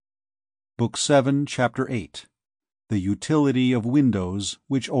Book 7, Chapter 8. The Utility of Windows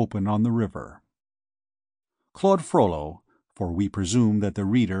Which Open on the River. Claude Frollo, for we presume that the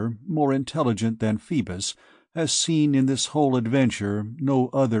reader, more intelligent than Phoebus, has seen in this whole adventure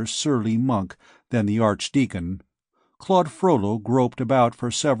no other surly monk than the Archdeacon, Claude Frollo groped about for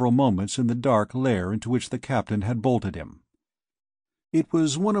several moments in the dark lair into which the captain had bolted him. It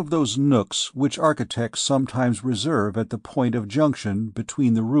was one of those nooks which architects sometimes reserve at the point of junction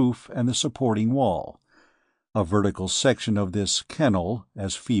between the roof and the supporting wall. A vertical section of this kennel,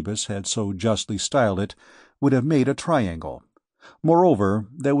 as Phoebus had so justly styled it, would have made a triangle. Moreover,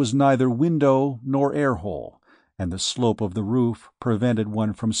 there was neither window nor air-hole, and the slope of the roof prevented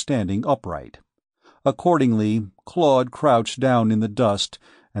one from standing upright. Accordingly, Claude crouched down in the dust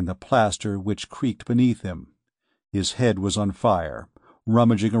and the plaster which creaked beneath him. His head was on fire.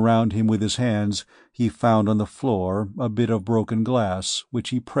 Rummaging around him with his hands, he found on the floor a bit of broken glass, which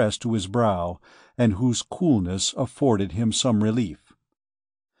he pressed to his brow, and whose coolness afforded him some relief.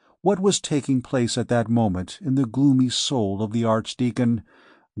 What was taking place at that moment in the gloomy soul of the Archdeacon,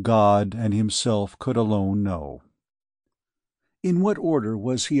 God and himself could alone know. In what order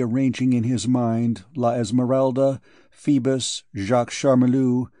was he arranging in his mind La Esmeralda, Phoebus, Jacques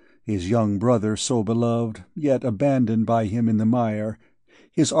Charmilou, his young brother so beloved, yet abandoned by him in the mire,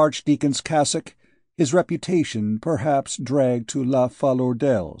 his archdeacon's cassock, his reputation perhaps dragged to La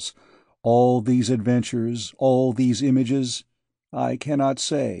Falourdels, all these adventures, all these images? I cannot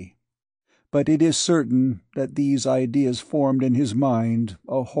say. But it is certain that these ideas formed in his mind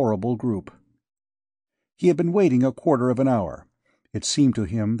a horrible group. He had been waiting a quarter of an hour. It seemed to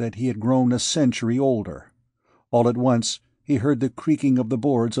him that he had grown a century older. All at once he heard the creaking of the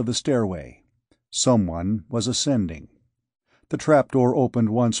boards of the stairway. Someone was ascending. The trapdoor opened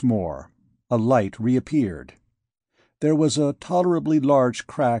once more. A light reappeared. There was a tolerably large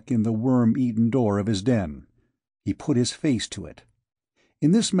crack in the worm-eaten door of his den. He put his face to it.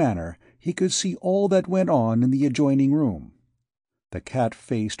 In this manner he could see all that went on in the adjoining room. The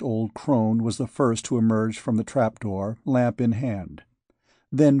cat-faced old crone was the first to emerge from the trapdoor, lamp in hand.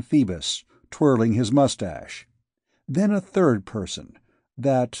 Then Phoebus, twirling his moustache. Then a third person,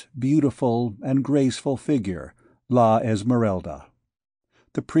 that beautiful and graceful figure, La Esmeralda.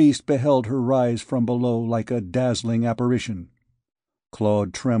 The priest beheld her rise from below like a dazzling apparition.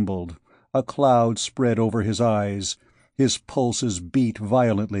 Claude trembled. A cloud spread over his eyes. His pulses beat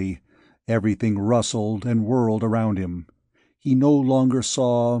violently. Everything rustled and whirled around him. He no longer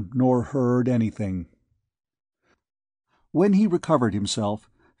saw nor heard anything. When he recovered himself,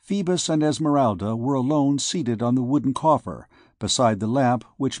 Phoebus and Esmeralda were alone seated on the wooden coffer, beside the lamp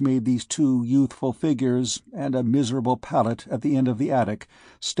which made these two youthful figures and a miserable pallet at the end of the attic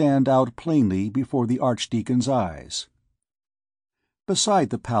stand out plainly before the Archdeacon's eyes.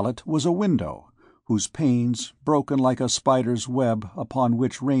 Beside the pallet was a window, whose panes, broken like a spider's web upon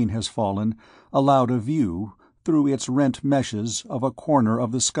which rain has fallen, allowed a view, through its rent meshes, of a corner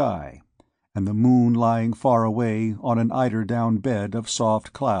of the sky, and the moon lying far away on an eider-down bed of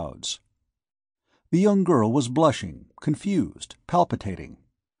soft clouds. The young girl was blushing, confused, palpitating.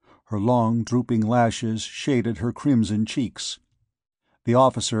 Her long drooping lashes shaded her crimson cheeks. The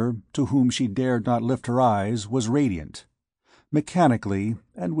officer, to whom she dared not lift her eyes, was radiant. Mechanically,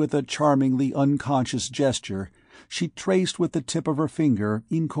 and with a charmingly unconscious gesture, she traced with the tip of her finger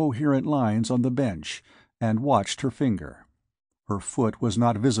incoherent lines on the bench, and watched her finger. Her foot was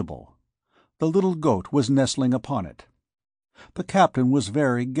not visible. The little goat was nestling upon it. The captain was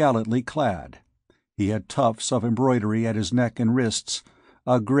very gallantly clad. He had tufts of embroidery at his neck and wrists,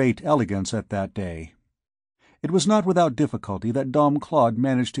 a great elegance at that day. It was not without difficulty that Dom Claude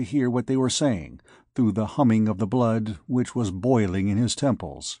managed to hear what they were saying, through the humming of the blood which was boiling in his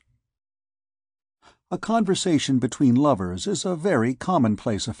temples. A conversation between lovers is a very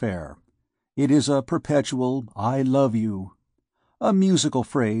commonplace affair. It is a perpetual "I love you," a musical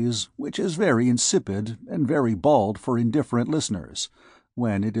phrase which is very insipid and very bald for indifferent listeners,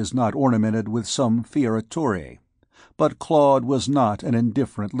 when it is not ornamented with some fioriture, but Claude was not an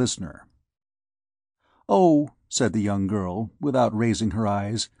indifferent listener. "Oh," said the young girl, without raising her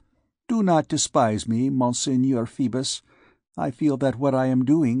eyes, "do not despise me, Monseigneur Phoebus. I feel that what I am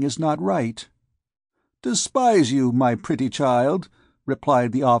doing is not right." "Despise you, my pretty child?"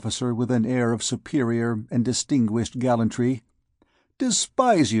 replied the officer with an air of superior and distinguished gallantry.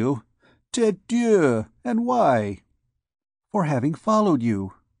 "Despise you? Tête Dieu! And why?" "For having followed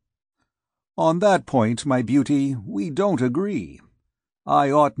you." "On that point, my beauty, we don't agree. I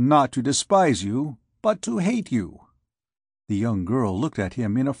ought not to despise you, but to hate you." The young girl looked at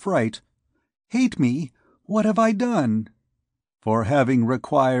him in affright. "Hate me? What have I done?" for having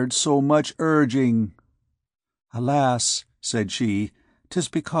required so much urging." "Alas," said she, "'tis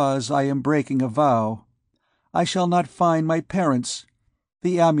because I am breaking a vow. I shall not find my parents.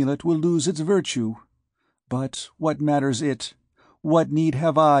 The amulet will lose its virtue. But what matters it? What need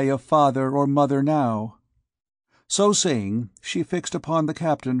have I of father or mother now?" So saying, she fixed upon the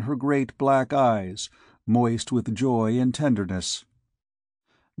captain her great black eyes, moist with joy and tenderness.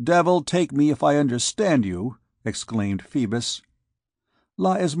 "Devil take me if I understand you," exclaimed Phoebus.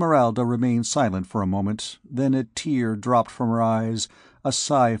 La Esmeralda remained silent for a moment, then a tear dropped from her eyes, a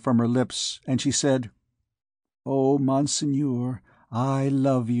sigh from her lips, and she said, "Oh, Monseigneur, I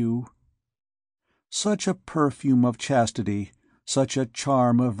love you." Such a perfume of chastity, such a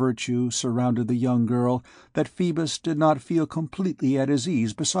charm of virtue surrounded the young girl that Phoebus did not feel completely at his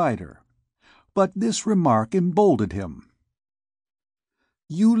ease beside her. But this remark emboldened him.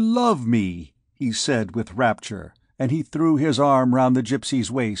 "You love me," he said with rapture, and he threw his arm round the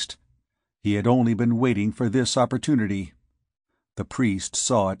gypsy's waist. He had only been waiting for this opportunity. The priest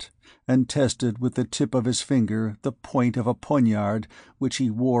saw it, and tested with the tip of his finger the point of a poniard which he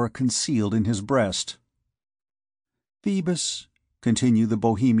wore concealed in his breast. "Phoebus," continued the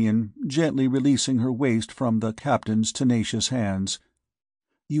Bohemian, gently releasing her waist from the captain's tenacious hands,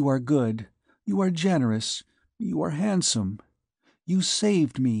 "you are good, you are generous, you are handsome. You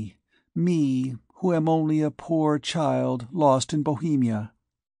saved me, me, who am only a poor child lost in Bohemia.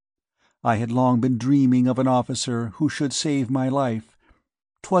 I had long been dreaming of an officer who should save my life.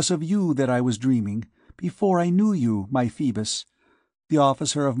 'Twas of you that I was dreaming, before I knew you, my Phoebus. The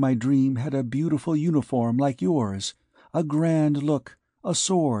officer of my dream had a beautiful uniform like yours, a grand look, a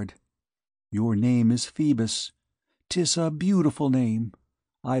sword. Your name is Phoebus. 'Tis a beautiful name.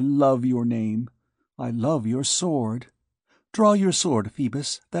 I love your name. I love your sword. Draw your sword,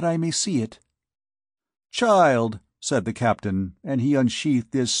 Phoebus, that I may see it." "Child," said the captain, and he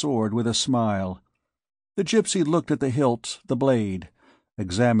unsheathed his sword with a smile. The gypsy looked at the hilt, the blade,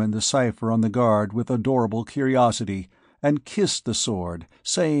 examined the cipher on the guard with adorable curiosity, and kissed the sword,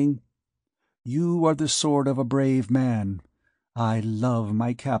 saying, "You are the sword of a brave man. I love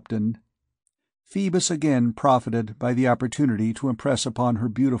my captain." Phoebus again profited by the opportunity to impress upon her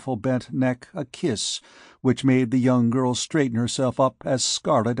beautiful bent neck a kiss which made the young girl straighten herself up as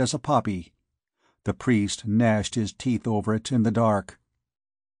scarlet as a poppy. The priest gnashed his teeth over it in the dark.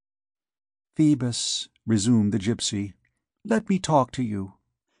 "Phoebus," resumed the gypsy, "let me talk to you.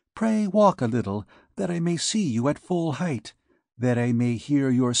 Pray walk a little, that I may see you at full height, that I may hear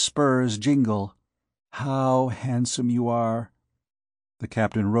your spurs jingle. How handsome you are!" The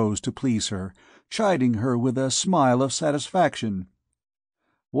captain rose to please her, chiding her with a smile of satisfaction.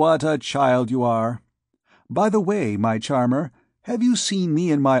 "What a child you are! By the way, my charmer, have you seen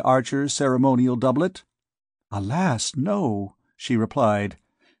me in my archer's ceremonial doublet?" "Alas, no," she replied.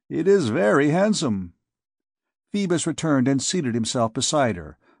 "It is very handsome." Phoebus returned and seated himself beside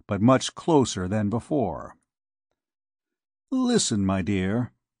her, but much closer than before. "Listen, my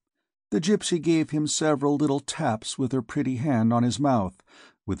dear." The gypsy gave him several little taps with her pretty hand on his mouth,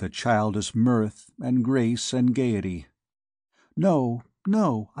 with a childish mirth and grace and gaiety. "No,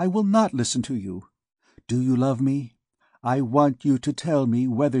 no, I will not listen to you. Do you love me? I want you to tell me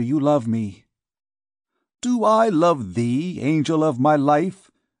whether you love me." "Do I love thee, angel of my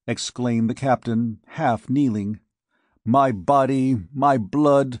life?" exclaimed the captain, half kneeling. "My body, my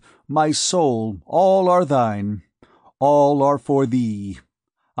blood, my soul, all are thine. All are for thee.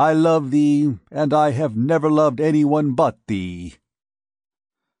 I love thee, and I have never loved anyone but thee."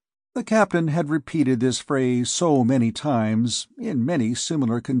 The captain had repeated this phrase so many times, in many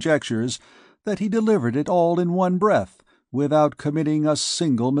similar conjectures, that he delivered it all in one breath, without committing a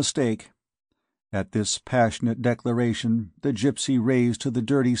single mistake. At this passionate declaration the gypsy raised to the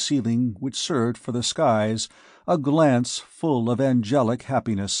dirty ceiling which served for the skies a glance full of angelic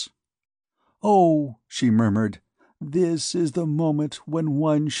happiness. "Oh," she murmured, "this is the moment when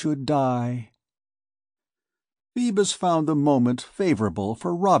one should die." Phoebus found the moment favorable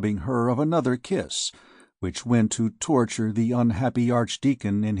for robbing her of another kiss, which went to torture the unhappy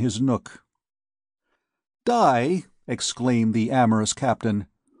archdeacon in his nook. "Die!" exclaimed the amorous captain.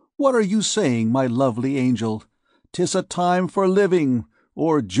 "What are you saying, my lovely angel? 'Tis a time for living,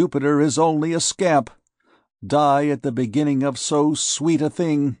 or Jupiter is only a scamp. Die at the beginning of so sweet a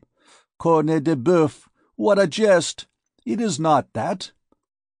thing. Corne de boeuf, what a jest! It is not that.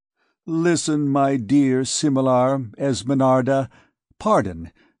 Listen, my dear similar Esmeralda.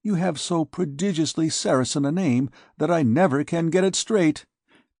 Pardon, you have so prodigiously Saracen a name that I never can get it straight.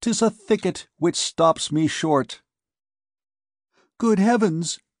 'Tis a thicket which stops me short." "Good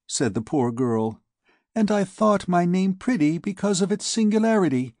heavens!" said the poor girl. and I thought my name pretty because of its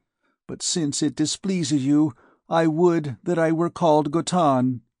singularity. But since it displeases you, I would that I were called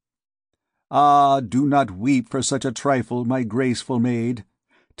Gotan." "Ah, do not weep for such a trifle, my graceful maid.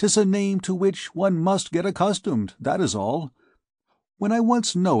 'Tis a name to which one must get accustomed, that is all. When I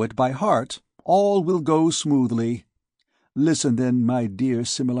once know it by heart, all will go smoothly. Listen then, my dear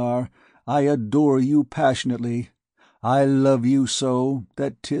Similar, I adore you passionately. I love you so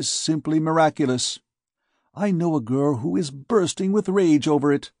that 'tis simply miraculous. I know a girl who is bursting with rage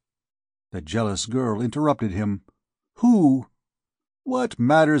over it." The jealous girl interrupted him. "Who?" "What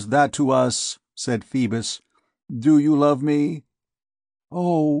matters that to us?" said Phoebus. "Do you love me?"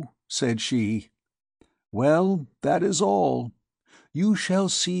 "Oh," said she. "Well, that is all. You shall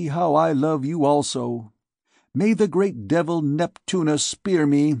see how I love you also. May the great devil Neptunus spear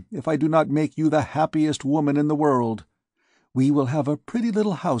me if I do not make you the happiest woman in the world. We will have a pretty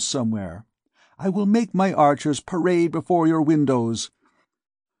little house somewhere. I will make my archers parade before your windows.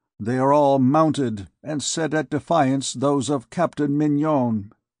 They are all mounted, and set at defiance those of Captain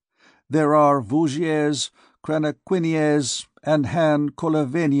Mignon. There are Vougiers, Cranaquiniers, and Han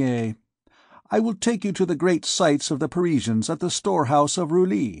Colavenier. I will take you to the great sights of the Parisians at the storehouse of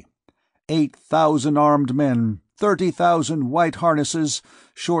Roulis. 8,000 armed men, 30,000 white harnesses,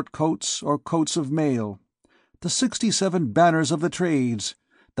 short coats or coats of mail, the 67 banners of the trades,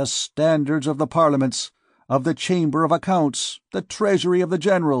 the standards of the parliaments, of the Chamber of Accounts, the treasury of the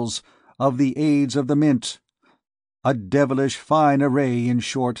generals, of the aids of the mint. A devilish fine array, in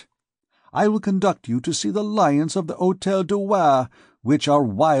short. I will conduct you to see the lions of the Hôtel de Roy, which are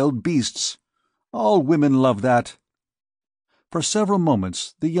wild beasts. All women love that." For several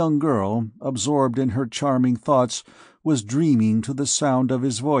moments the young girl, absorbed in her charming thoughts, was dreaming to the sound of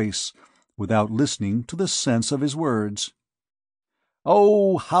his voice, without listening to the sense of his words.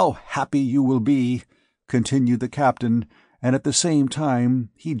 "Oh, how happy you will be!" continued the captain, and at the same time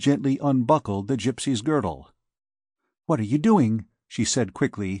he gently unbuckled the gypsy's girdle. "What are you doing?" she said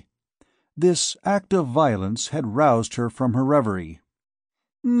quickly. This act of violence had roused her from her reverie.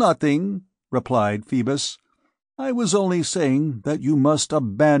 "Nothing," replied Phoebus. "I was only saying that you must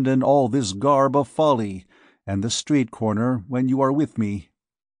abandon all this garb of folly, and the street corner when you are with me."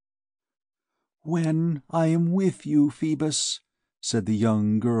 "When I am with you, Phoebus," said the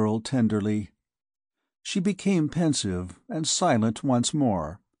young girl tenderly. She became pensive and silent once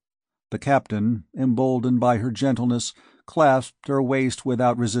more. The captain, emboldened by her gentleness, clasped her waist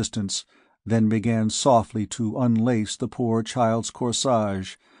without resistance, then began softly to unlace the poor child's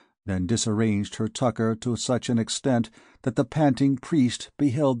corsage, then disarranged her tucker to such an extent that the panting priest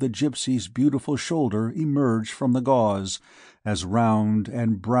beheld the gypsy's beautiful shoulder emerge from the gauze, as round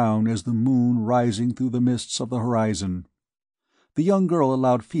and brown as the moon rising through the mists of the horizon. The young girl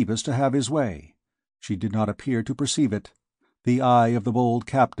allowed Phoebus to have his way. She did not appear to perceive it. The eye of the bold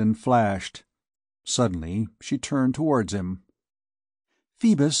captain flashed. Suddenly she turned towards him.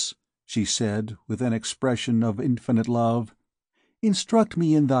 "Phoebus," she said, with an expression of infinite love, "instruct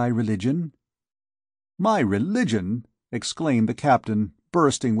me in thy religion." "My religion?" exclaimed the captain,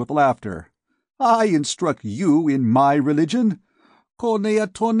 bursting with laughter. "I instruct you in my religion? Corne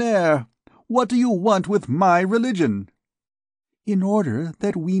à tonnerre! What do you want with my religion?" "In order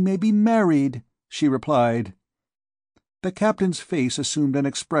that we may be married," she replied. The captain's face assumed an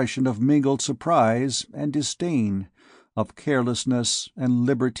expression of mingled surprise and disdain, of carelessness and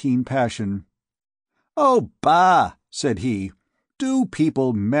libertine passion. "Oh, bah!" said he. "Do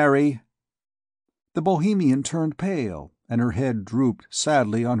people marry?" The Bohemian turned pale, and her head drooped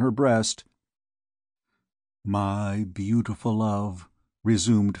sadly on her breast. "My beautiful love,"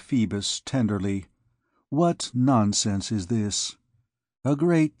 resumed Phoebus tenderly, "what nonsense is this? A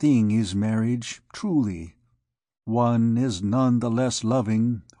great thing is marriage, truly. One is none the less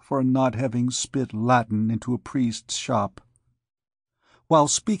loving for not having spit Latin into a priest's shop." While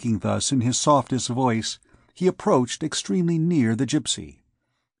speaking thus in his softest voice, he approached extremely near the gypsy.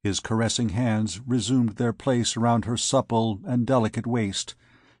 His caressing hands resumed their place around her supple and delicate waist.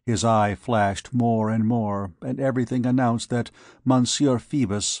 His eye flashed more, and everything announced that Monsieur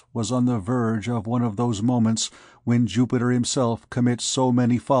Phoebus was on the verge of one of those moments when Jupiter himself commits so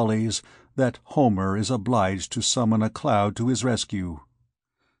many follies that Homer is obliged to summon a cloud to his rescue.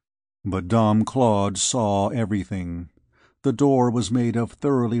 But Dom Claude saw everything. The door was made of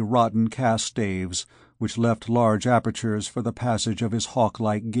thoroughly rotten cast staves, which left large apertures for the passage of his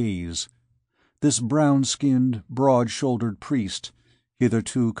hawk-like gaze. This brown-skinned, broad-shouldered priest,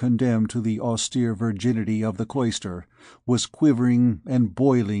 hitherto condemned to the austere virginity of the cloister, was quivering and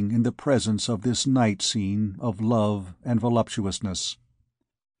boiling in the presence of this night scene of love and voluptuousness.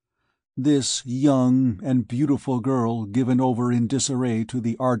 This young and beautiful girl given over in disarray to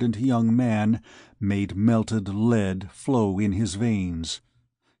the ardent young man made melted lead flow in his veins.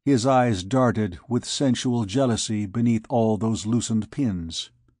 His eyes darted with sensual jealousy beneath all those loosened pins.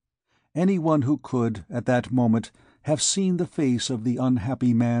 Anyone who could, at that moment, have seen the face of the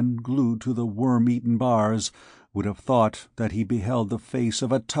unhappy man glued to the worm-eaten bars would have thought that he beheld the face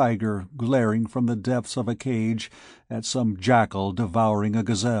of a tiger glaring from the depths of a cage at some jackal devouring a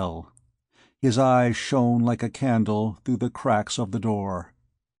gazelle. His eyes shone like a candle through the cracks of the door.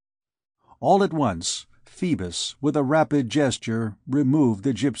 All at once, Phoebus, with a rapid gesture, removed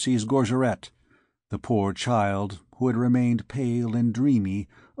the gypsy's gorget. The poor child, who had remained pale and dreamy,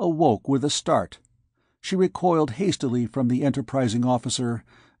 awoke with a start. She recoiled hastily from the enterprising officer,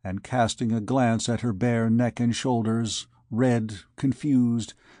 and casting a glance at her bare neck and shoulders, red,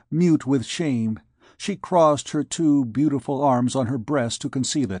 confused, mute with shame, she crossed her two beautiful arms on her breast to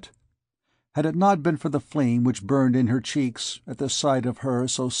conceal it. Had it not been for the flame which burned in her cheeks at the sight of her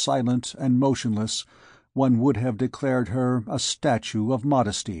so silent and motionless, one would have declared her a statue of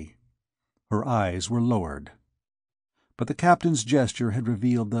modesty. Her eyes were lowered. But the captain's gesture had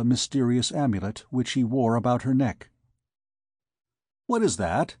revealed the mysterious amulet which she wore about her neck. "What is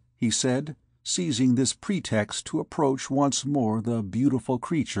that?" he said, seizing this pretext to approach once more the beautiful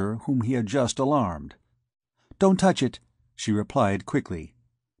creature whom he had just alarmed. "Don't touch it," she replied quickly.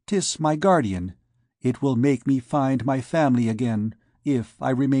 "'Tis my guardian. It will make me find my family again, if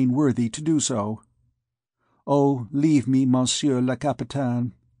I remain worthy to do so. Oh, leave me, Monsieur le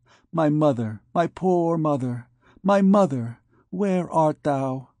Capitaine. My mother, my poor mother, my mother, where art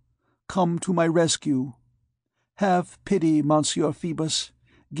thou? Come to my rescue. Have pity, Monsieur Phoebus.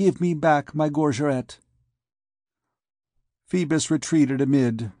 Give me back my gorget." Phoebus retreated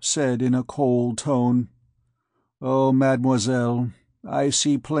amid, said in a cold tone, "Oh, mademoiselle, I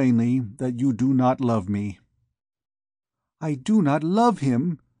see plainly that you do not love me." "I do not love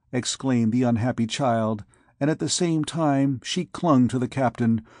him!" exclaimed the unhappy child, and at the same time she clung to the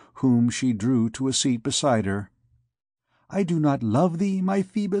captain, whom she drew to a seat beside her. "I do not love thee, my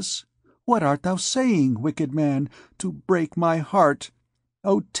Phoebus? What art thou saying, wicked man, to break my heart?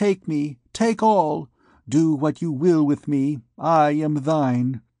 Oh, take me, take all! Do what you will with me, I am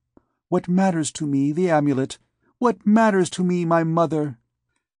thine. What matters to me the amulet? What matters to me my mother?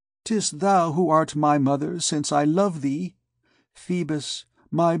 'Tis thou who art my mother, since I love thee. Phoebus,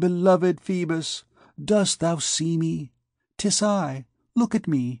 my beloved Phoebus, dost thou see me? 'Tis I. Look at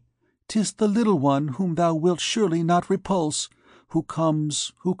me. 'Tis the little one whom thou wilt surely not repulse, who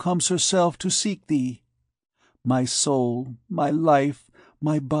comes herself to seek thee. My soul, my life,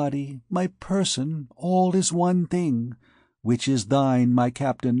 my body, my person, all is one thing, which is thine, my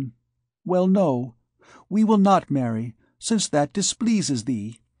captain. Well, no, we will not marry, since that displeases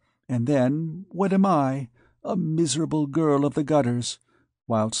thee. And then, what am I? A miserable girl of the gutters,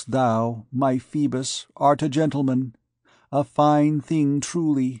 whilst thou, my Phoebus, art a gentleman. A fine thing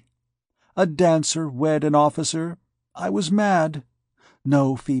truly. A dancer wed an officer? I was mad.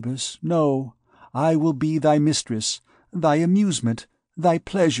 No, Phoebus, no. I will be thy mistress, thy amusement, thy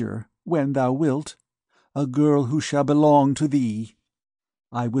pleasure, when thou wilt. A girl who shall belong to thee.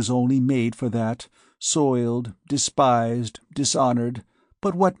 I was only made for that, soiled, despised, dishonored,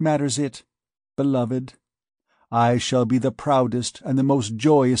 but what matters it, beloved? I shall be the proudest and the most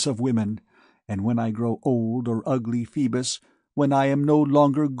joyous of women, and when I grow old or ugly, Phoebus, when I am no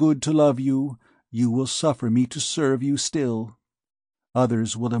longer good to love you, you will suffer me to serve you still.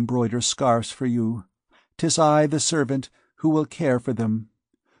 Others will embroider scarfs for you. 'Tis I, the servant, who will care for them.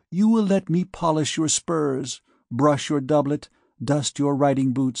 You will let me polish your spurs, brush your doublet, dust your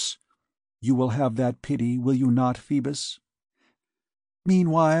riding boots. You will have that pity, will you not, Phoebus?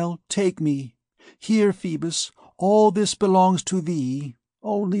 Meanwhile, take me. Here, Phoebus, all this belongs to thee.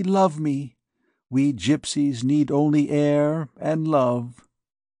 Only love me. We gypsies need only air and love."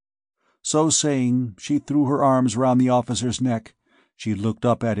 So saying, she threw her arms round the officer's neck. She looked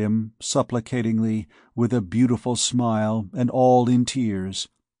up at him, supplicatingly, with a beautiful smile, and all in tears.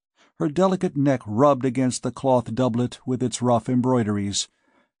 Her delicate neck rubbed against the cloth doublet with its rough embroideries.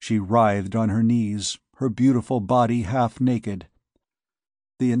 She writhed on her knees, her beautiful body half naked.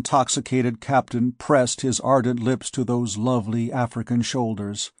 The intoxicated captain pressed his ardent lips to those lovely African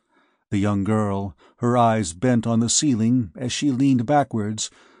shoulders. The young girl, her eyes bent on the ceiling as she leaned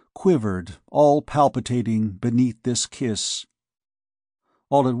backwards, quivered, all palpitating, beneath this kiss.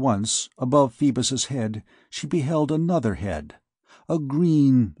 All at once, above Phoebus's head, she beheld another head, a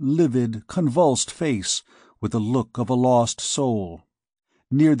green, livid, convulsed face, with the look of a lost soul.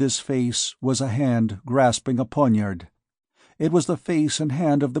 Near this face was a hand grasping a poniard. It was the face and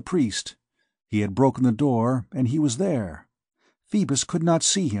hand of the priest. He had broken the door, and he was there. Phoebus could not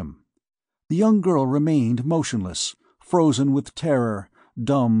see him. The young girl remained motionless, frozen with terror,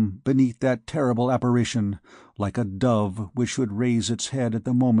 dumb beneath that terrible apparition, like a dove which should raise its head at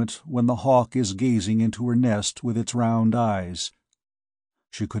the moment when the hawk is gazing into her nest with its round eyes.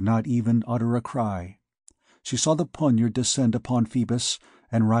 She could not even utter a cry. She saw the poniard descend upon Phoebus,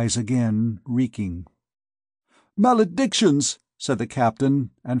 and rise again, reeking. "Maledictions!" said the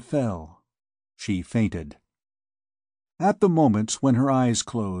captain, and fell. She fainted. At the moment when her eyes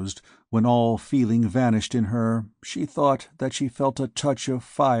closed, when all feeling vanished in her, she thought that she felt a touch of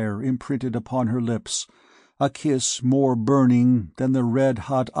fire imprinted upon her lips, a kiss more burning than the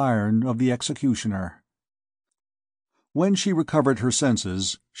red-hot iron of the executioner. When she recovered her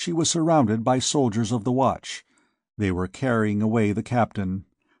senses, she was surrounded by soldiers of the watch. They were carrying away the captain.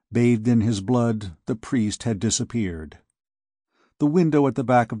 Bathed in his blood, the priest had disappeared. The window at the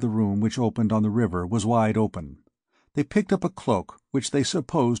back of the room which opened on the river was wide open. They picked up a cloak which they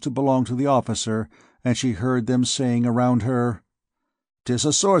supposed to belong to the officer, and she heard them saying around her, "'Tis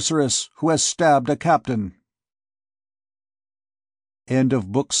a sorceress who has stabbed a captain." End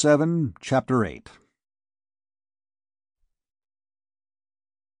of Book 7, Chapter 8.